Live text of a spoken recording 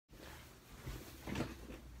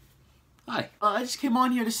Hi. I just came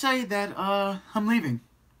on here to say that I'm leaving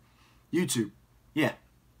YouTube. Yeah.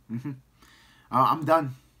 I'm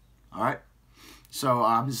done. Alright? So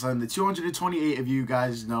I'm just letting the 228 of you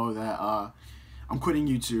guys know that I'm quitting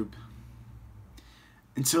YouTube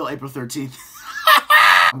until April 13th.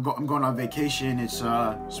 I'm going on vacation. It's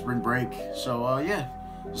spring break. So yeah,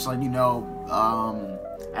 just letting you know,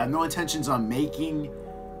 I have no intentions on making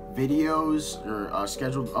videos or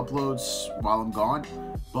scheduled uploads while I'm gone,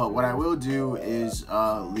 but what I will do is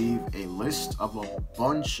leave a list of a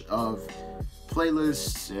bunch of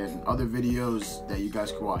playlists and other videos that you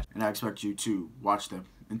guys can watch, and I expect you to watch them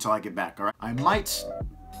until I get back. All right, I might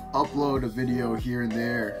upload a video here and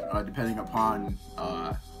there depending upon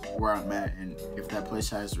where I'm at and if that place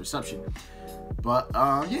has reception, but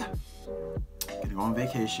yeah, gonna go on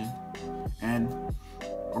vacation and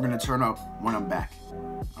we're gonna turn up when I'm back.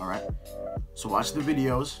 Alright, so watch the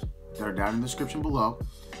videos that are down in the description below.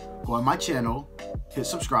 Go on my channel, hit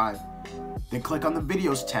subscribe, then click on the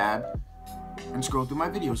videos tab and scroll through my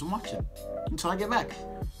videos and watch it until I get back.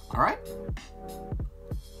 Alright?